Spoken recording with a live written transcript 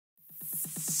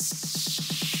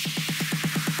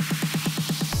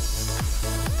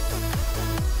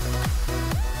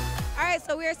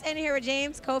so we are standing here with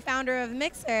James, co-founder of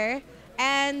Mixer.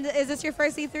 And is this your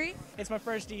first E3? It's my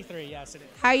first E3, yes it is.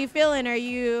 How are you feeling? Are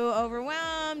you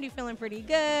overwhelmed? You feeling pretty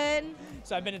good?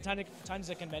 So I've been to tons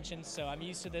of conventions, so I'm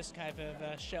used to this kind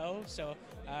of show. So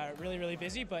really, really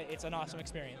busy, but it's an awesome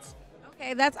experience.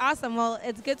 Okay, that's awesome. Well,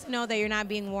 it's good to know that you're not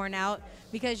being worn out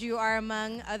because you are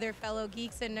among other fellow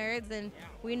geeks and nerds, and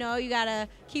we know you gotta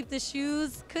keep the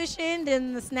shoes cushioned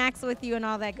and the snacks with you and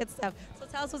all that good stuff. So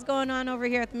tell us what's going on over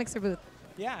here at the Mixer booth.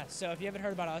 Yeah, so if you haven't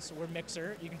heard about us, we're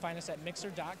Mixer. You can find us at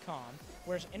mixer.com.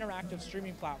 We're an interactive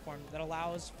streaming platform that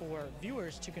allows for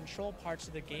viewers to control parts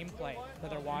of the gameplay that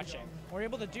they're watching. We're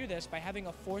able to do this by having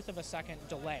a fourth of a second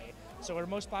delay. So where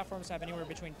most platforms have anywhere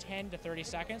between 10 to 30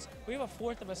 seconds, we have a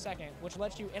fourth of a second, which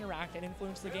lets you interact and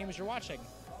influence the games you're watching.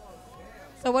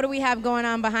 So what do we have going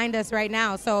on behind us right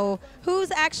now? So who's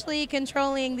actually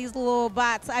controlling these little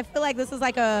bots? I feel like this is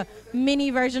like a mini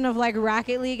version of like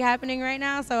Rocket League happening right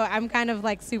now, so I'm kind of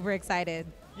like super excited.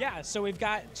 Yeah, so we've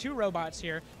got two robots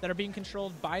here that are being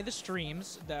controlled by the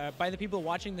streams, by the people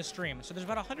watching the stream. So there's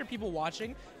about 100 people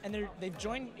watching, and they've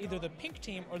joined either the pink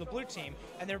team or the blue team,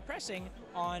 and they're pressing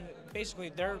on,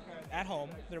 basically they're at home,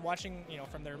 they're watching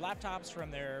from their laptops,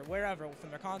 from their wherever, from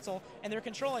their console, and they're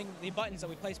controlling the buttons that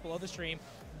we place below the stream,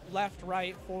 left,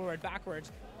 right, forward,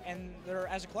 backwards, and they're,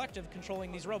 as a collective,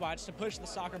 controlling these robots to push the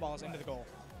soccer balls into the goal.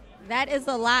 That is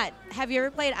a lot. Have you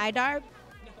ever played iDarb?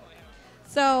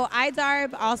 So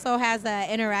iDarb also has an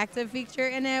interactive feature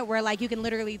in it where like you can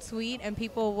literally tweet and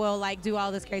people will like do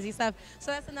all this crazy stuff.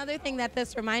 So that's another thing that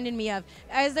this reminded me of.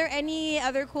 Is there any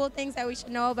other cool things that we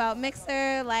should know about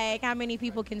Mixer? Like how many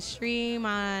people can stream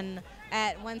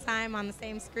at one time on the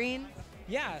same screen?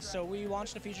 Yeah, so we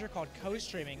launched a feature called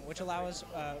co-streaming, which allows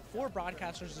 4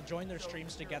 broadcasters to join their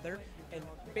streams together and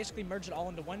basically merge it all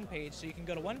into one page. So you can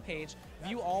go to one page,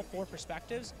 view all 4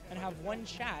 perspectives, and have one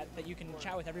chat that you can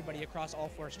chat with everybody across all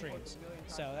 4 streams.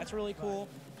 So that's really cool.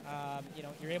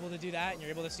 You're able to do that, and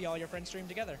you're able to see all your friends stream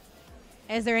together.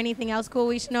 Is there anything else cool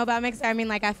we should know about Mixer? I mean,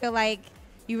 like I feel like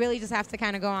you really just have to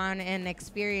kind of go on and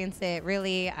experience it.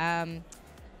 Really,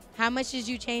 how much did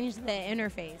you change the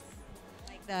interface,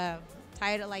 like the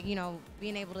title, like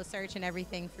being able to search and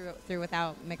everything through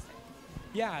without Mixer?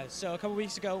 Yeah, so a couple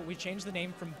weeks ago we changed the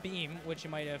name from Beam, which you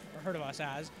might have heard of us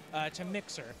as, to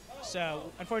Mixer.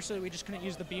 So unfortunately we just couldn't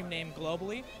use the Beam name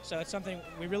globally, so it's something,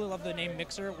 we really love the name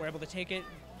Mixer. We're able to take it,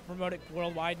 promote it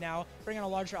worldwide now, bring in a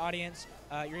larger audience.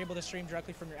 You're able to stream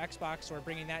directly from your Xbox, so we're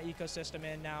bringing that ecosystem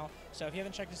in now. So if you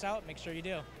haven't checked us out, make sure you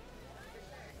do.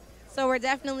 So we're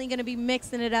definitely going to be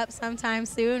mixing it up sometime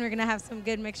soon. We're going to have some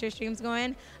good Mixer streams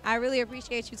going. I really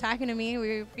appreciate you talking to me.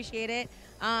 We appreciate it.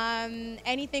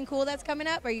 Anything cool that's coming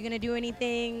up? Are you going to do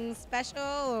anything special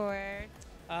or?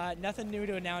 Nothing new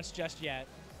to announce just yet.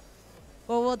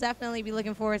 Well, we'll definitely be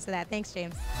looking forward to that. Thanks,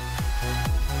 James.